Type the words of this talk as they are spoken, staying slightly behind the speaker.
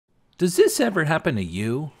Does this ever happen to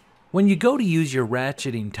you? When you go to use your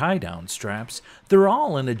ratcheting tie-down straps, they're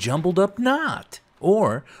all in a jumbled up knot.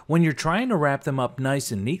 Or, when you're trying to wrap them up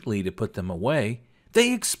nice and neatly to put them away,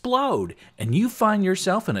 they explode and you find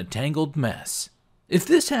yourself in a tangled mess. If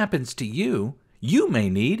this happens to you, you may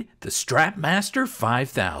need the Strapmaster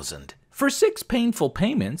 5000. For 6 painful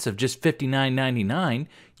payments of just $59.99,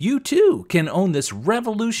 you too can own this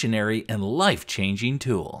revolutionary and life-changing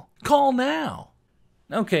tool. Call now!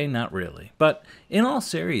 Okay, not really, but in all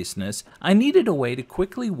seriousness, I needed a way to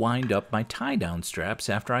quickly wind up my tie-down straps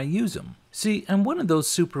after I use them. See, I'm one of those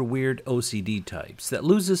super weird OCD types that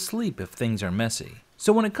loses sleep if things are messy.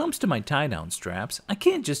 So when it comes to my tie-down straps, I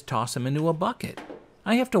can't just toss them into a bucket.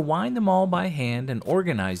 I have to wind them all by hand and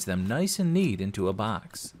organize them nice and neat into a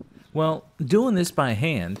box. Well, doing this by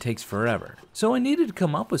hand takes forever, so I needed to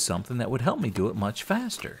come up with something that would help me do it much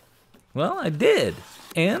faster. Well, I did,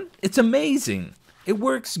 and it's amazing. It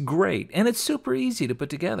works great, and it's super easy to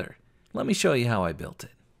put together. Let me show you how I built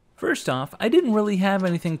it. First off, I didn't really have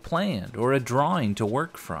anything planned or a drawing to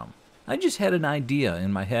work from. I just had an idea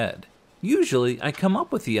in my head. Usually, I come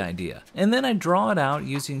up with the idea, and then I draw it out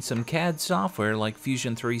using some CAD software like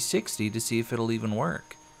Fusion 360 to see if it'll even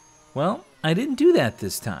work. Well, I didn't do that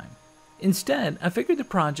this time. Instead, I figured the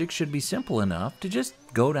project should be simple enough to just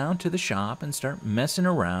go down to the shop and start messing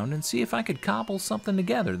around and see if I could cobble something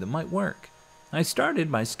together that might work. I started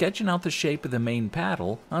by sketching out the shape of the main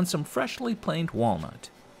paddle on some freshly planed walnut.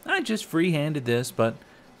 I just freehanded this, but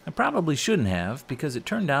I probably shouldn't have because it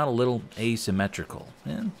turned out a little asymmetrical,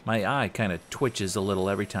 and my eye kind of twitches a little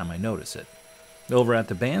every time I notice it. Over at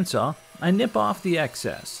the bandsaw, I nip off the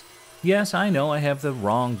excess. Yes, I know I have the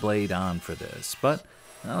wrong blade on for this, but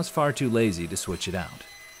I was far too lazy to switch it out.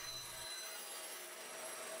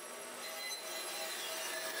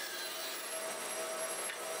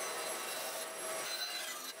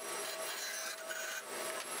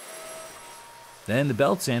 Then the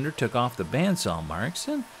belt sander took off the bandsaw marks,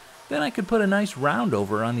 and then I could put a nice round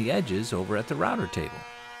over on the edges over at the router table.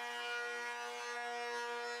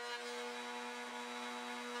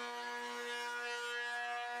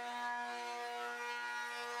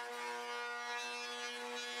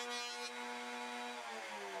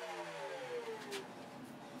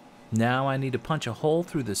 Now I need to punch a hole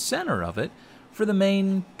through the center of it for the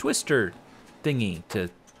main twister thingy to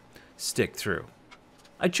stick through.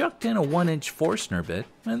 I chucked in a 1-inch Forstner bit,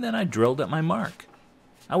 and then I drilled at my mark.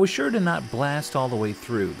 I was sure to not blast all the way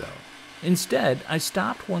through, though. Instead, I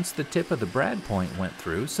stopped once the tip of the brad point went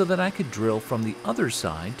through so that I could drill from the other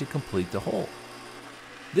side to complete the hole.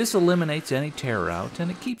 This eliminates any tear out,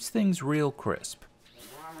 and it keeps things real crisp.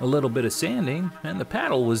 A little bit of sanding, and the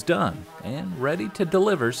paddle was done, and ready to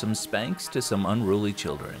deliver some spanks to some unruly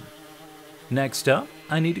children. Next up,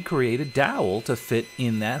 I need to create a dowel to fit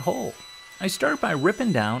in that hole. I start by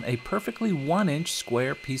ripping down a perfectly 1-inch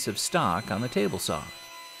square piece of stock on the table saw.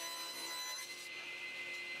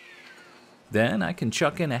 Then I can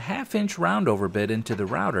chuck in a 1/2-inch roundover bit into the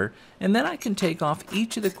router, and then I can take off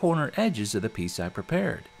each of the corner edges of the piece I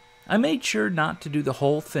prepared. I made sure not to do the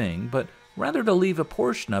whole thing, but rather to leave a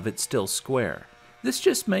portion of it still square. This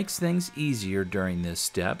just makes things easier during this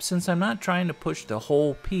step since I'm not trying to push the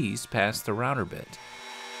whole piece past the router bit.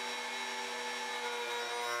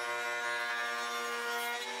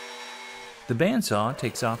 The bandsaw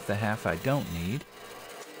takes off the half I don't need,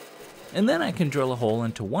 and then I can drill a hole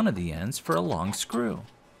into one of the ends for a long screw.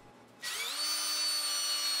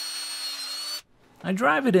 I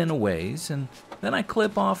drive it in a ways, and then I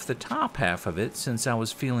clip off the top half of it since I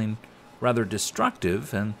was feeling rather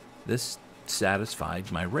destructive, and this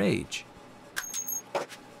satisfied my rage.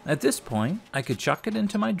 At this point, I could chuck it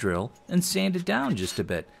into my drill and sand it down just a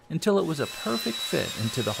bit until it was a perfect fit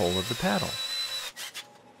into the hole of the paddle.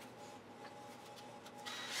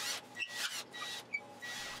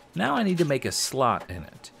 Now I need to make a slot in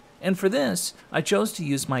it, and for this, I chose to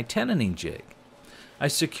use my tenoning jig. I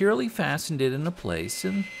securely fastened it into place,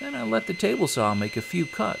 and then I let the table saw make a few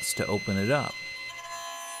cuts to open it up.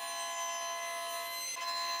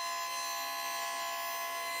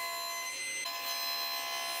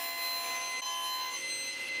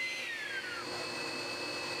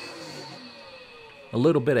 A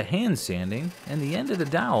little bit of hand sanding, and the end of the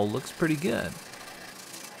dowel looks pretty good.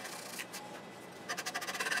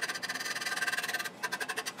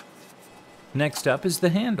 Next up is the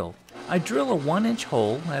handle. I drill a 1-inch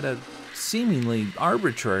hole at a seemingly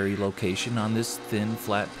arbitrary location on this thin,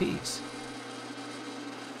 flat piece.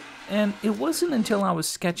 And it wasn't until I was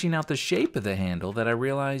sketching out the shape of the handle that I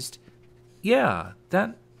realized, yeah,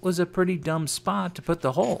 that was a pretty dumb spot to put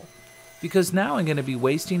the hole, because now I'm going to be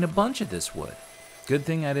wasting a bunch of this wood. Good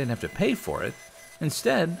thing I didn't have to pay for it.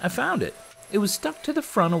 Instead, I found it. It was stuck to the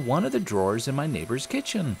front of one of the drawers in my neighbor's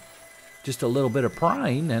kitchen. Just a little bit of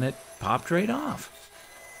prying and it popped right off.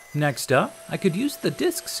 Next up, I could use the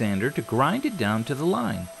disc sander to grind it down to the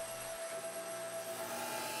line.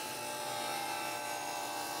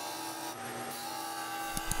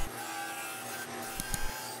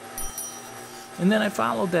 And then I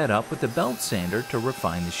followed that up with the belt sander to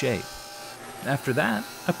refine the shape. After that,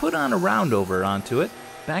 I put on a round over onto it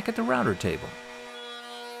back at the router table.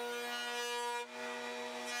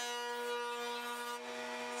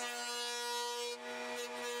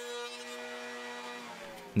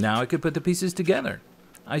 Now I could put the pieces together.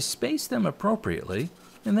 I space them appropriately,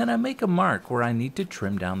 and then I make a mark where I need to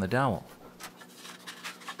trim down the dowel.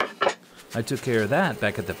 I took care of that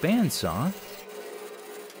back at the bandsaw,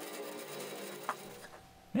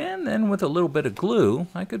 and then with a little bit of glue,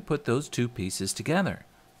 I could put those two pieces together.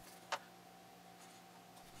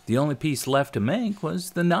 The only piece left to make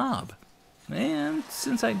was the knob, and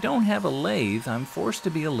since I don't have a lathe, I'm forced to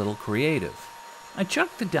be a little creative. I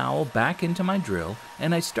chucked the dowel back into my drill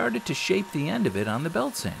and I started to shape the end of it on the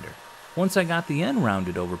belt sander. Once I got the end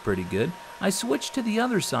rounded over pretty good, I switched to the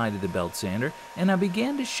other side of the belt sander and I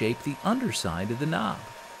began to shape the underside of the knob.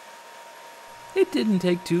 It didn't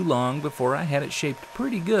take too long before I had it shaped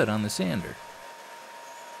pretty good on the sander.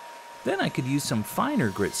 Then I could use some finer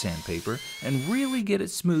grit sandpaper and really get it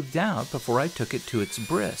smoothed out before I took it to its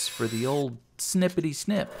bris for the old snippety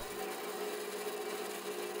snip.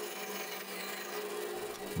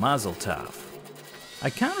 Mazel tov. I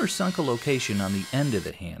countersunk a location on the end of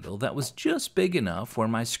the handle that was just big enough where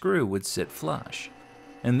my screw would sit flush,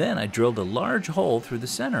 and then I drilled a large hole through the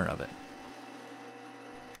center of it.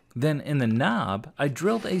 Then in the knob, I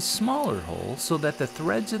drilled a smaller hole so that the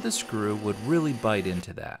threads of the screw would really bite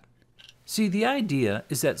into that. See, the idea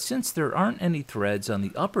is that since there aren't any threads on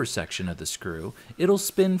the upper section of the screw, it'll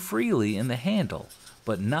spin freely in the handle,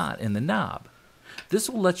 but not in the knob. This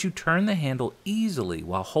will let you turn the handle easily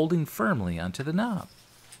while holding firmly onto the knob.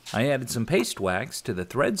 I added some paste wax to the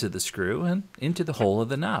threads of the screw and into the hole of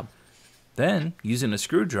the knob. Then, using a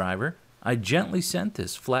screwdriver, I gently sent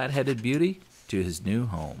this flat-headed beauty to his new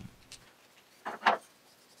home.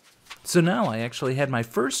 So now I actually had my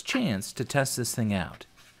first chance to test this thing out.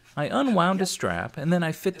 I unwound a strap and then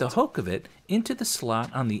I fit the hook of it into the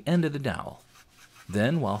slot on the end of the dowel.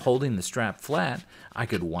 Then, while holding the strap flat, I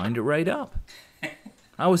could wind it right up.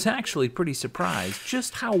 I was actually pretty surprised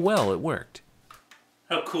just how well it worked.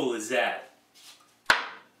 How cool is that?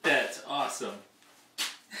 That's awesome.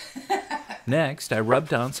 Next, I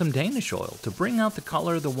rubbed on some Danish oil to bring out the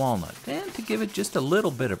color of the walnut and to give it just a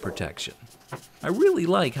little bit of protection. I really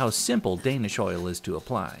like how simple Danish oil is to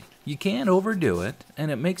apply. You can't overdo it,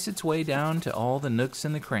 and it makes its way down to all the nooks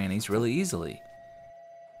and the crannies really easily.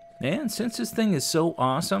 And since this thing is so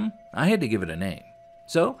awesome, I had to give it a name.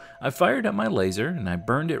 So I fired up my laser and I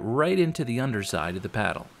burned it right into the underside of the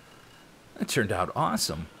paddle. It turned out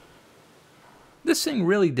awesome. This thing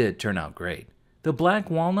really did turn out great. The black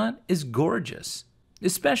walnut is gorgeous,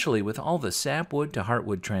 especially with all the sapwood to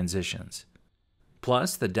heartwood transitions.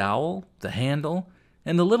 Plus the dowel, the handle,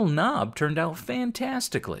 and the little knob turned out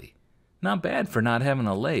fantastically. Not bad for not having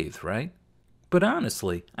a lathe, right? But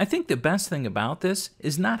honestly, I think the best thing about this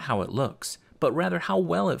is not how it looks, but rather how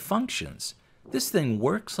well it functions. This thing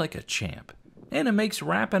works like a champ, and it makes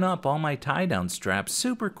wrapping up all my tie-down straps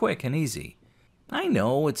super quick and easy. I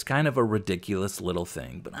know it's kind of a ridiculous little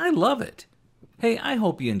thing, but I love it. Hey, I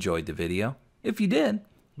hope you enjoyed the video. If you did,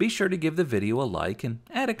 be sure to give the video a like and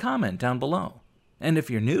add a comment down below. And if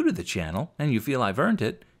you're new to the channel and you feel I've earned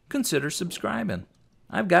it, consider subscribing.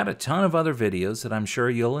 I've got a ton of other videos that I'm sure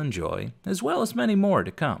you'll enjoy, as well as many more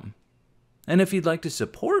to come. And if you'd like to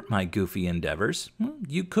support my goofy endeavors, well,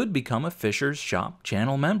 you could become a Fisher's Shop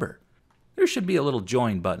channel member. There should be a little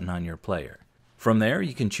join button on your player. From there,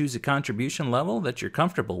 you can choose a contribution level that you're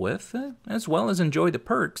comfortable with, as well as enjoy the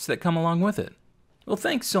perks that come along with it. Well,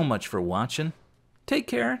 thanks so much for watching. Take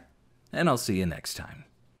care, and I'll see you next time.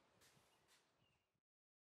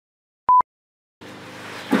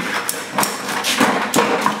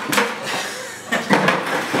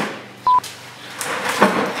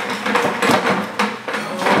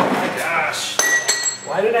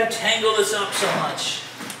 Why did I tangle this up so much?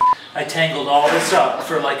 I tangled all this up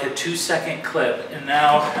for like a 2-second clip, and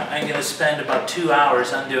now I'm going to spend about 2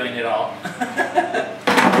 hours undoing it all.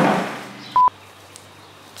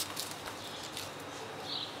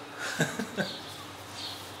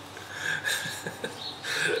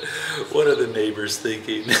 What are the neighbors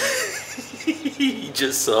thinking? He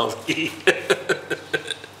just saw me.